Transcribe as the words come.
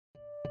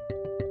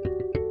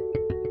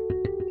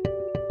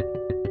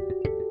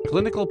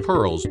Clinical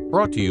Pearls,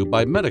 brought to you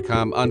by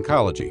Medicom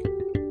Oncology.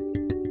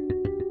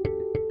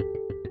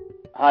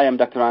 Hi, I'm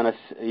Dr.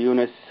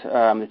 Younes.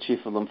 I'm the Chief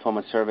of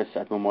Lymphoma Service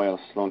at Memorial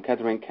Sloan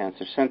Kettering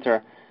Cancer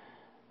Center.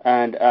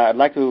 And I'd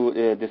like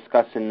to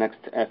discuss in the next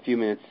few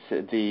minutes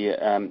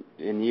the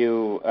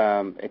new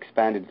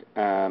expanded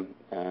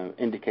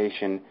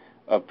indication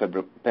of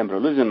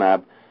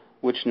pembrolizumab,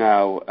 which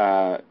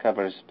now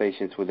covers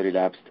patients with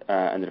relapsed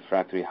and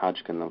refractory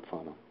Hodgkin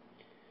lymphoma.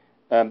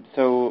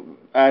 So,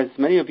 as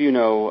many of you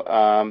know,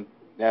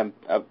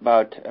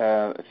 about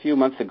a few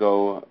months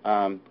ago,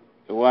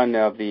 one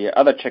of the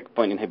other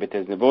checkpoint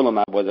inhibitors,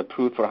 nivolumab, was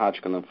approved for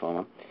Hodgkin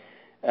lymphoma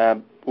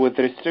with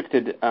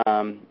restricted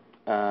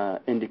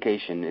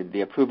indication. The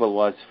approval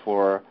was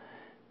for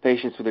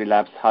patients with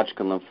relapsed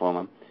Hodgkin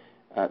lymphoma,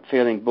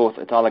 failing both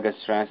autologous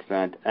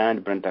transplant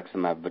and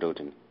brentuximab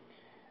vedotin.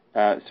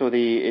 So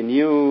the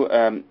new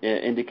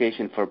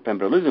indication for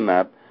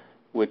pembrolizumab,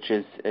 which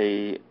is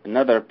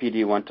another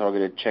PD-1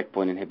 targeted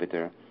checkpoint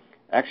inhibitor,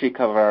 actually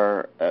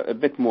cover a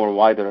bit more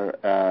wider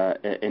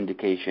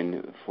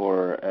indication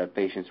for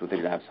patients with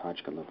relapsed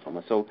Hodgkin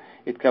lymphoma. So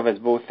it covers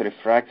both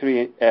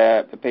refractory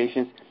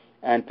patients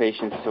and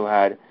patients who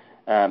had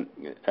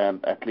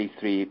at least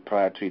 3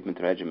 prior treatment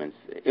regimens,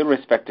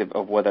 irrespective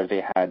of whether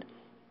they had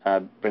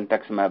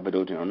brentuximab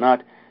vedotin or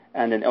not,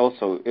 and then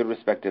also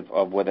irrespective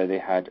of whether they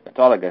had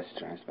autologous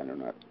transplant or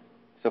not.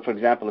 So, for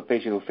example, a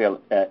patient who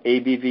failed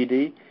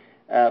ABVD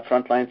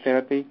frontline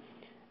therapy,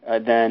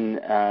 then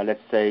let's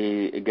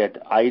say get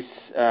ICE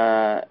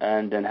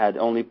and then had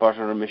only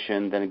partial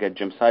remission, then get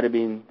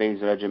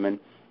gemcitabine-based regimen,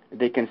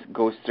 they can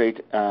go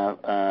straight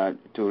to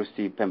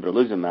receive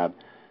pembrolizumab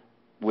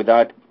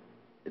without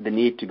the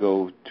need to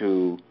go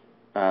to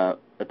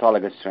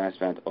autologous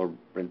transplant or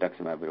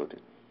brentuximab vedotin.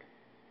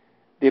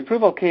 The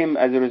approval came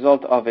as a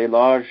result of a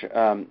large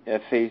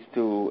phase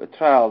 2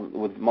 trial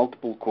with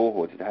multiple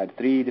cohorts. It had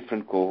 3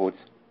 different cohorts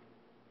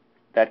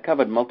that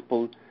covered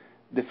multiple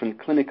different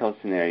clinical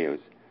scenarios.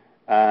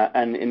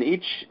 And in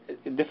each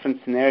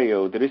different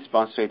scenario, the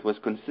response rate was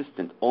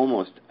consistent,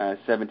 almost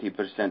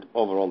 70%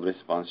 overall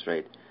response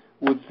rate,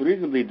 with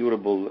reasonably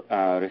durable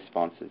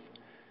responses.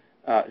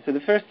 So the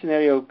first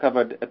scenario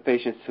covered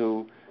patients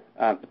who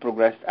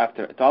progressed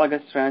after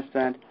autologous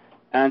transplant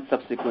and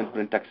subsequent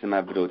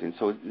brentuximab vedotin.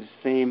 So it's the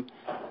same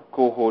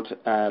cohort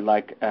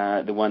like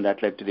the one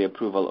that led to the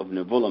approval of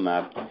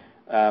nivolumab.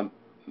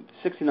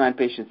 69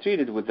 patients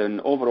treated with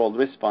an overall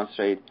response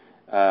rate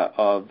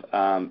of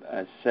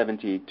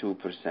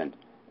 72%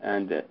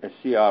 and a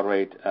CR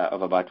rate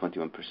of about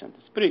 21%.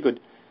 It's pretty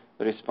good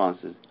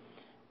responses.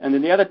 And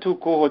then the other 2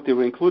 cohorts that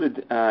were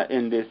included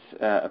in this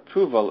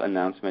approval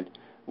announcement,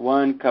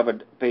 one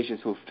covered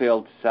patients who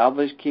failed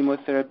salvage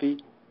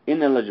chemotherapy,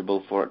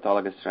 ineligible for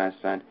autologous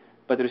transplant,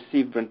 but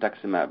received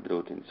brentuximab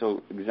vedotin.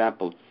 So,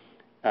 example,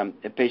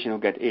 a patient who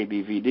got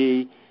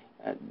ABVD,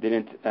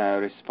 didn't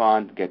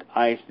respond, get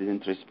ICE,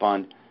 didn't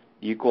respond,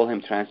 you call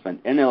him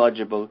transplant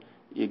ineligible,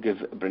 you give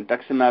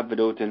brentuximab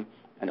vedotin,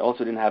 and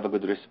also didn't have a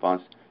good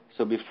response.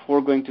 So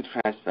before going to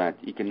transplant,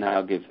 you can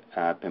now give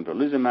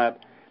pembrolizumab.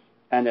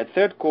 And a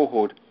third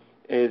cohort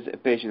is a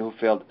patient who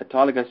failed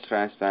autologous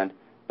transplant,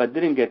 but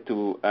didn't get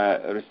to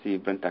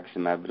receive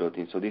brentuximab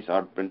vedotin. So these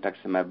are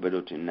brentuximab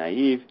vedotin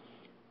naive.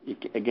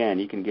 Again,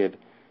 you can give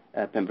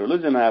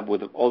pembrolizumab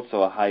with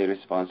also a high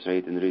response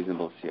rate and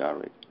reasonable CR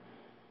rate.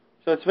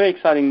 So it's very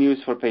exciting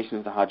news for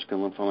patients with Hodgkin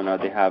lymphoma. Now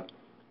they have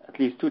at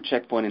least 2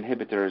 checkpoint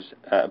inhibitors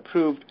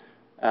approved.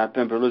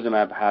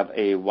 Pembrolizumab have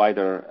a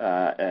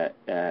wider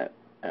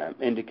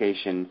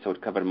indication, so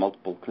it covered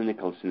multiple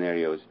clinical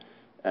scenarios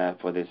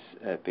for this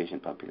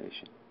patient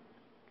population.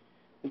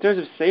 In terms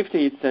of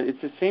safety, it's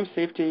the same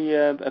safety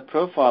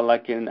profile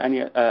like in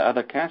any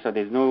other cancer.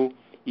 There's no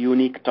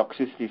unique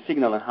toxicity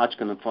signal in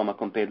Hodgkin lymphoma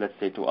compared, let's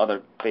say, to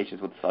other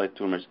patients with solid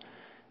tumors.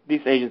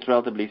 These agents are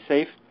relatively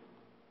safe.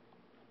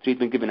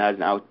 Treatment given as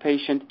an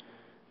outpatient.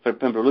 For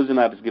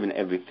pembrolizumab, is given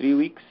every 3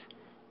 weeks.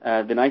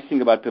 The nice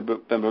thing about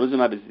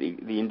pembrolizumab is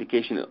the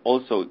indication is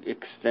also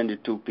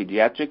extended to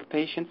pediatric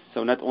patients,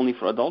 so not only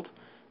for adult,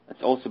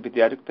 it's also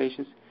pediatric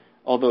patients,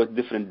 although it's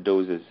different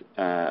doses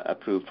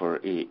approved for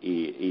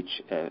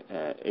each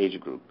age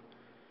group.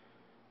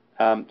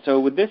 So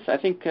with this, I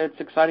think it's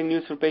exciting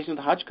news for patients with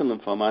Hodgkin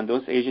lymphoma, and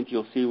those agents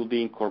you'll see will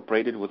be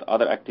incorporated with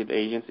other active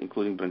agents,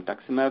 including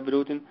brentuximab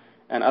vedotin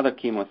and other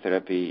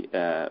chemotherapy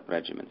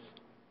regimens.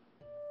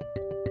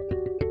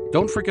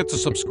 Don't forget to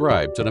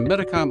subscribe to the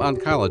Medicom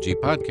Oncology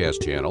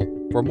podcast channel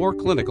for more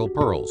clinical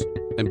pearls.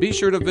 And be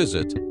sure to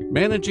visit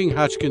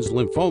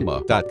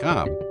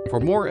managinghodgkinslymphoma.com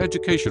for more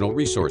educational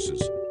resources.